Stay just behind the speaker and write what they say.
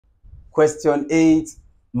Question 8,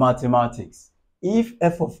 mathematics. If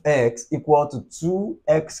f of x equal to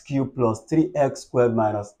 2x cubed plus 3x squared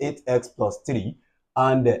minus 8x plus 3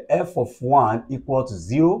 and f of 1 equal to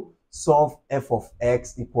 0, solve f of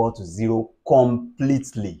x equal to 0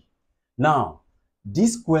 completely. Now,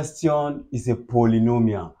 this question is a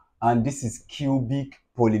polynomial and this is cubic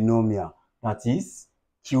polynomial, that is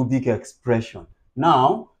cubic expression.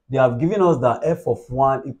 Now, they have given us that f of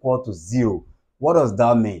 1 equal to 0. What does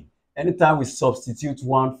that mean? Anytime we substitute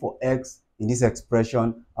 1 for x in this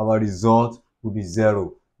expression, our result will be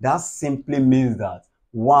 0. That simply means that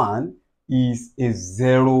 1 is a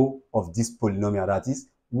 0 of this polynomial. That is,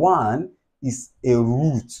 1 is a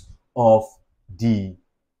root of the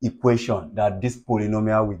equation that this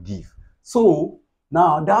polynomial will give. So,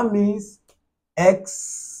 now that means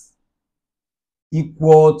x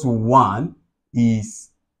equal to 1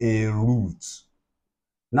 is a root.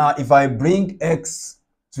 Now, if I bring x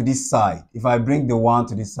to this side, if I bring the 1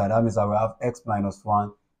 to this side, that means I will have x minus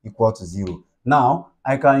 1 equal to 0. Now,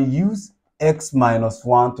 I can use x minus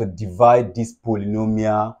 1 to divide this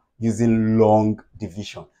polynomial using long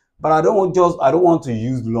division. But I don't want to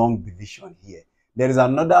use long division here. There is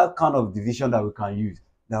another kind of division that we can use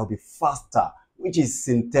that will be faster, which is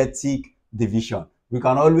synthetic division. We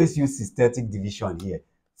can always use synthetic division here.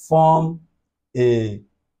 Form a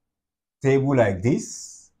table like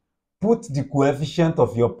this. Put the coefficient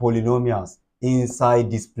of your polynomials inside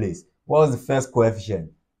this place. What's the first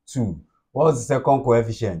coefficient? 2. What's the second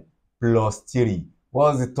coefficient? Plus 3.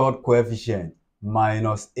 What's the third coefficient?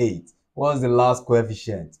 Minus 8. What's the last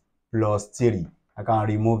coefficient? Plus 3. I can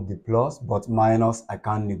remove the plus, but minus, I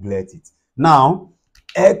can't neglect it. Now,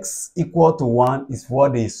 x equal to 1 is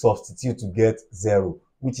what they substitute to get 0,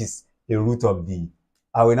 which is a root of the.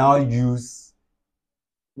 I will now use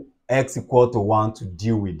x equal to 1 to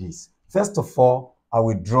deal with this. First of all, I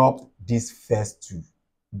will drop this first 2.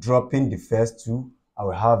 Dropping the first 2, I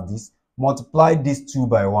will have this. Multiply this 2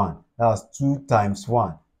 by 1. That's 2 times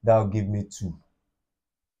 1. That will give me 2.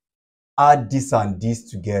 Add this and this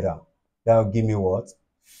together. That will give me what?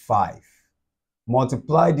 5.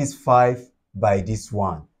 Multiply this 5 by this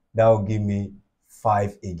 1. That will give me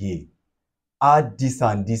 5 again. Add this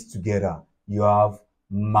and this together. You have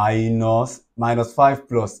minus 5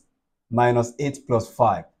 plus minus 8 plus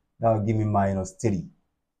 5. That will give me minus 3.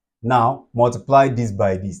 Now, multiply this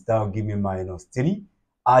by this. That will give me minus 3.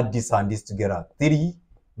 Add this and this together. 3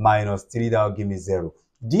 minus 3, that will give me 0.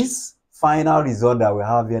 This final result that we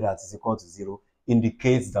have here that is equal to 0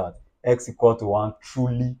 indicates that x equal to 1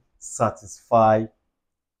 truly satisfies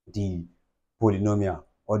the polynomial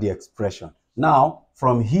or the expression. Now,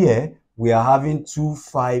 from here, we are having 2,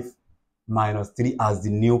 5 minus 3 as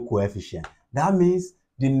the new coefficient. That means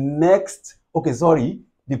the next,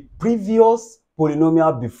 the previous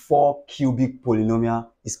polynomial before cubic polynomial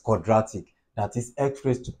is quadratic. That is x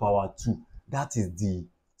raised to power 2. That is the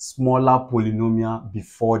smaller polynomial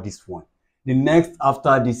before this one. The next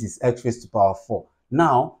after this is x raised to power 4.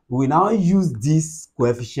 Now, we now use this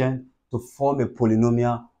coefficient to form a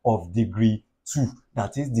polynomial of degree 2.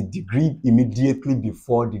 That is the degree immediately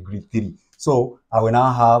before degree 3. So, I will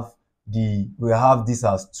now have we have this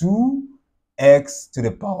as 2x to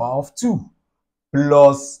the power of 2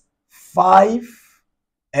 plus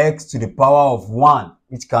 5x to the power of 1,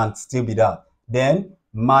 which can still be that. Then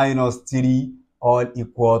minus 3 all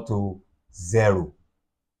equal to 0.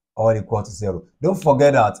 All equal to 0. Don't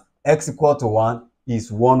forget that x equal to 1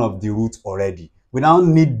 is one of the roots already. We now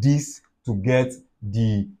need this to get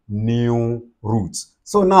the new roots.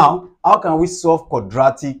 So now, how can we solve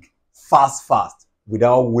quadratic fast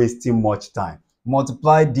without wasting much time?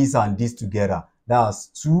 Multiply this and this together. That's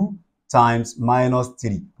 2 times minus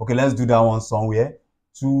 3. Okay, let's do that one somewhere.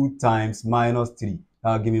 2 times minus 3.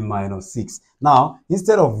 That'll give me minus 6. Now,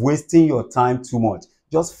 instead of wasting your time too much,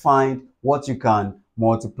 just find what you can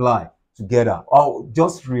multiply together. Or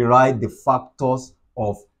just rewrite the factors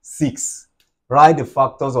of 6. Write the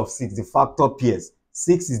factors of 6, the factor pairs.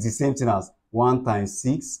 6 is the same thing as 1 times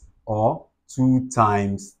 6 or 2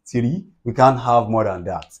 times 3. We can't have more than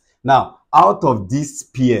that. Now, out of these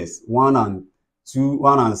pairs, 1 and 2,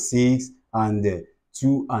 1 and 6, and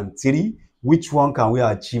 2 and 3, which one can we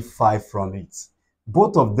achieve 5 from it?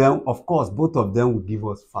 Both of them, of course, both of them will give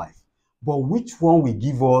us 5. But which one will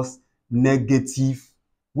give us negative?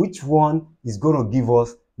 Which one is going to give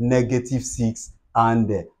us negative 6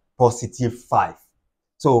 and positive 5?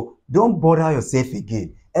 So don't bother yourself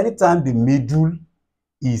again. Anytime the middle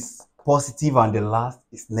is positive and the last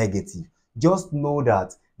is negative, just know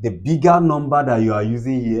that the bigger number that you are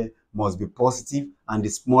using here must be positive and the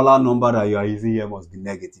smaller number that you are using here must be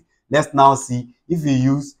negative. Let's now see if you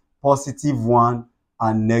use positive 1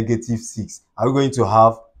 and negative 6. Are we going to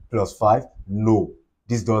have plus 5? No,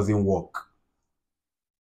 this doesn't work.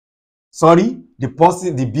 Sorry,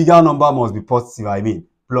 the bigger number must be positive, I mean,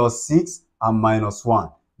 plus 6 and minus 1.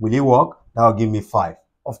 Will it work? That will give me 5.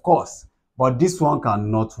 Of course, but this one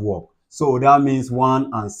cannot work. So that means 1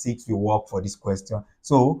 and 6 will work for this question.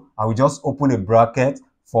 So I will just open a bracket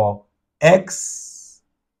for x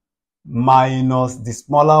minus the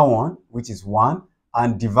smaller one, which is 1,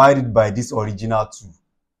 and divided by this original 2.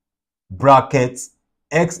 Bracket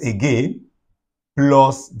x again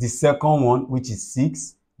plus the second one, which is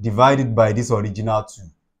 6, divided by this original 2.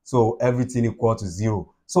 So everything equal to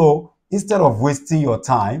 0. So instead of wasting your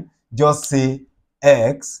time, just say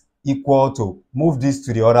x equal to, move this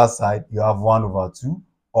to the other side, you have 1 over 2,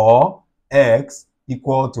 or x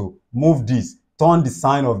equal to, move this, turn the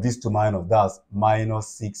sign of this to minus, that's minus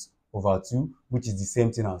 6 over 2, which is the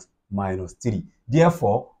same thing as minus 3.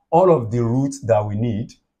 Therefore, all of the roots that we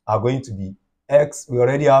need are going to be x. We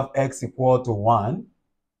already have x equal to 1,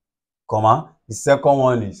 comma, the second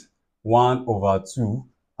one is 1 over 2,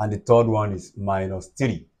 and the third one is minus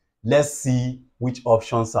 3. Let's see which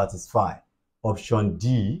option satisfy. Option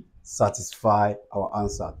D satisfy our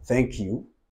answer. Thank you.